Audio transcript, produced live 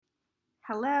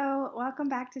Hello, welcome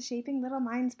back to Shaping Little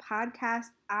Minds podcast.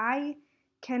 I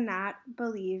cannot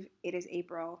believe it is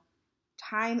April.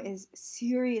 Time is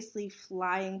seriously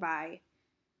flying by.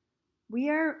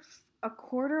 We are a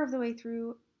quarter of the way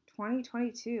through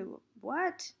 2022.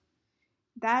 What?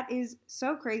 That is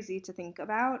so crazy to think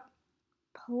about.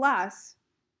 Plus,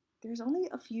 there's only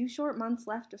a few short months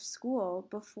left of school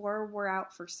before we're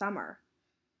out for summer.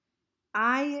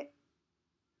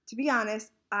 To be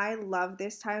honest, I love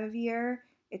this time of year.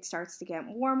 It starts to get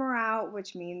warmer out,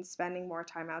 which means spending more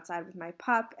time outside with my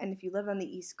pup. And if you live on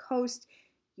the East Coast,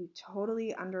 you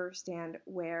totally understand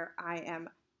where I am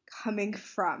coming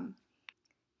from.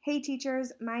 Hey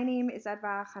teachers, my name is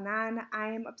Adva Hanan. I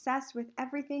am obsessed with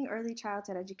everything early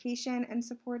childhood education and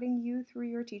supporting you through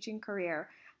your teaching career.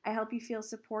 I help you feel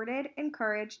supported,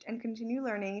 encouraged, and continue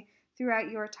learning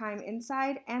throughout your time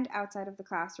inside and outside of the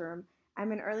classroom.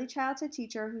 I'm an early childhood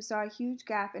teacher who saw a huge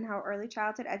gap in how early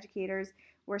childhood educators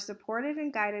were supported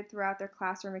and guided throughout their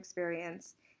classroom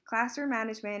experience. Classroom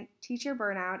management, teacher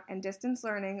burnout, and distance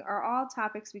learning are all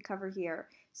topics we cover here,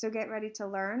 so get ready to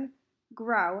learn,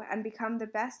 grow, and become the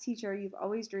best teacher you've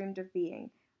always dreamed of being.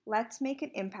 Let's make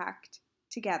an impact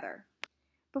together.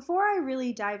 Before I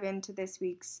really dive into this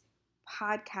week's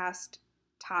podcast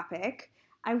topic,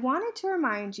 I wanted to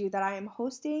remind you that I am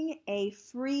hosting a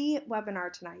free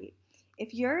webinar tonight.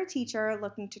 If you're a teacher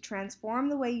looking to transform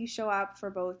the way you show up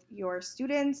for both your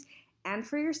students and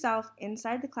for yourself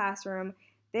inside the classroom,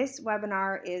 this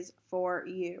webinar is for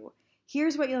you.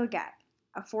 Here's what you'll get: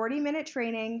 a 40-minute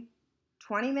training,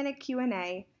 20-minute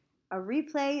Q&A, a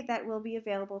replay that will be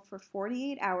available for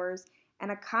 48 hours, and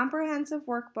a comprehensive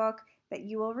workbook that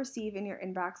you will receive in your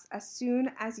inbox as soon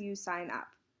as you sign up.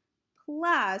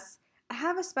 Plus, I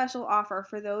have a special offer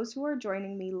for those who are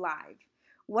joining me live.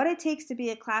 What It Takes to Be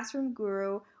a Classroom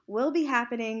Guru will be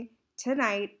happening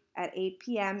tonight at 8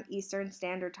 p.m. Eastern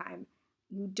Standard Time.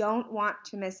 You don't want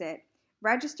to miss it.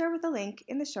 Register with the link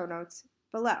in the show notes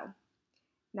below.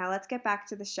 Now let's get back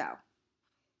to the show.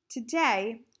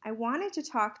 Today, I wanted to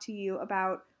talk to you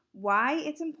about why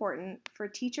it's important for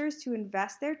teachers to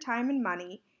invest their time and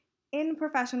money in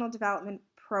professional development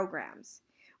programs.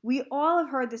 We all have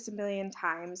heard this a million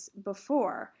times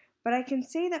before, but I can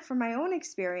say that from my own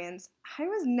experience, I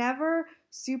was never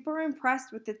super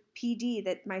impressed with the PD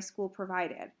that my school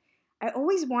provided. I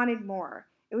always wanted more.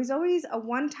 It was always a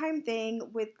one-time thing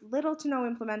with little to no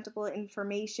implementable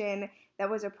information that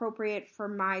was appropriate for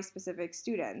my specific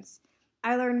students.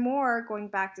 I learned more going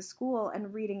back to school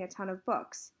and reading a ton of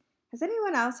books. Has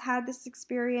anyone else had this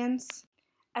experience?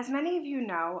 As many of you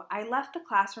know, I left the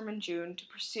classroom in June to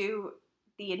pursue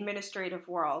the administrative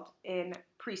world in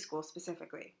preschool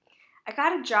specifically. I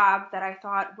got a job that I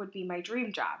thought would be my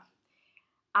dream job.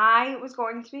 I was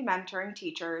going to be mentoring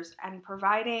teachers and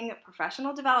providing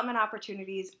professional development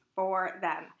opportunities for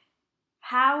them.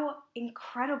 How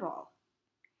incredible!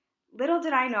 Little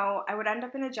did I know I would end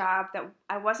up in a job that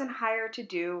I wasn't hired to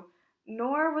do,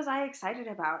 nor was I excited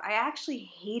about. I actually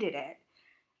hated it.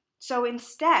 So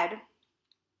instead,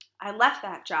 I left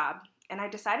that job and I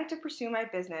decided to pursue my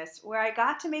business, where I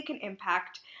got to make an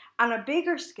impact on a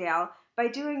bigger scale by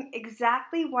doing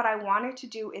exactly what I wanted to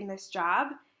do in this job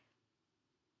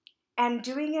and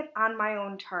doing it on my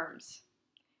own terms,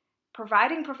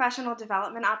 providing professional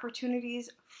development opportunities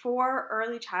for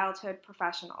early childhood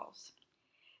professionals.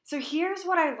 So here's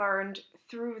what I learned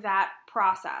through that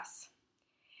process.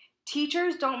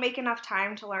 Teachers don't make enough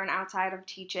time to learn outside of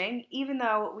teaching, even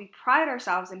though we pride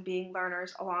ourselves in being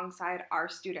learners alongside our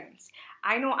students.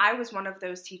 I know I was one of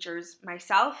those teachers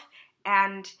myself,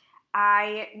 and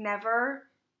I never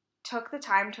took the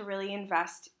time to really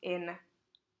invest in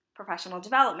professional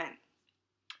development.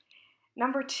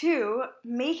 Number two,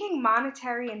 making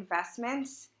monetary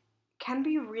investments can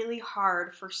be really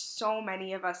hard for so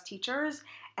many of us teachers,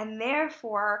 and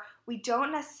therefore we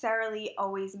don't necessarily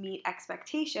always meet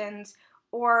expectations,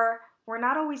 or we're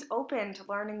not always open to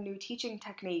learning new teaching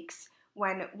techniques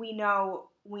when we know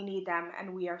we need them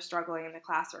and we are struggling in the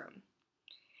classroom.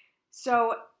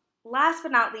 So last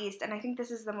but not least, and I think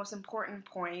this is the most important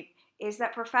point, is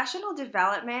that professional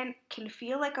development can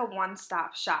feel like a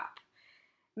one-stop shop.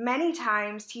 Many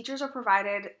times, teachers are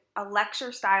provided a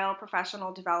lecture-style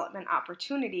professional development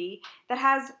opportunity that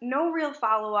has no real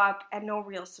follow-up and no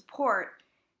real support,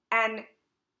 and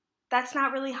that's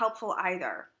not really helpful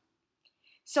either.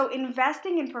 So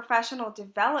investing in professional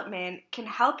development can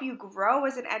help you grow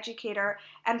as an educator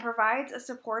and provides a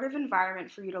supportive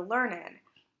environment for you to learn in.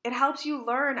 It helps you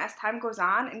learn as time goes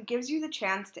on and gives you the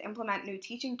chance to implement new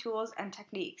teaching tools and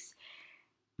techniques.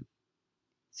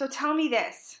 So tell me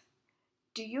this.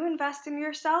 Do you invest in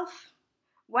yourself?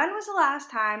 When was the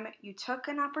last time you took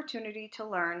an opportunity to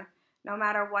learn, no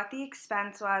matter what the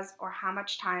expense was or how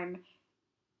much time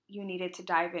you needed to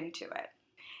dive into it?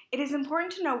 It is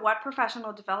important to know what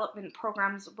professional development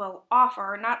programs will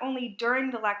offer, not only during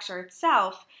the lecture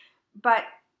itself, but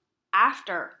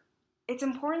after. It's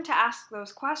important to ask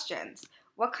those questions.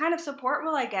 What kind of support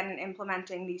will I get in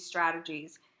implementing these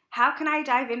strategies? How can I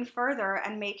dive in further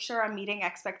and make sure I'm meeting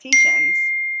expectations?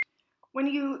 When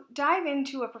you dive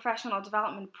into a professional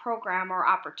development program or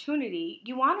opportunity,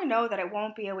 you want to know that it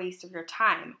won't be a waste of your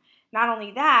time. Not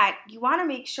only that, you want to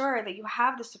make sure that you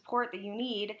have the support that you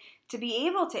need to be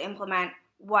able to implement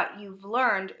what you've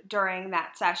learned during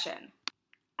that session.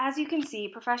 As you can see,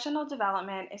 professional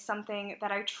development is something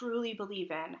that I truly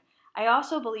believe in. I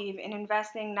also believe in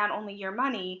investing not only your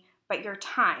money, but your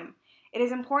time. It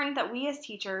is important that we as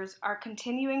teachers are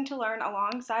continuing to learn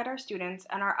alongside our students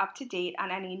and are up to date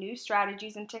on any new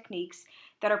strategies and techniques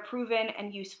that are proven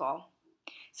and useful.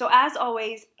 So as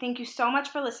always, thank you so much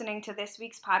for listening to this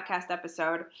week's podcast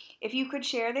episode. If you could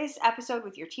share this episode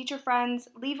with your teacher friends,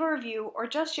 leave a review, or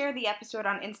just share the episode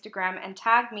on Instagram and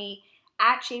tag me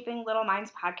at Shaping Little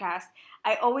Minds Podcast.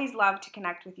 I always love to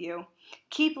connect with you.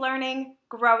 Keep learning,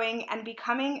 growing, and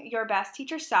becoming your best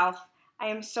teacher self. I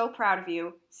am so proud of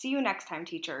you. See you next time,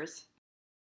 teachers.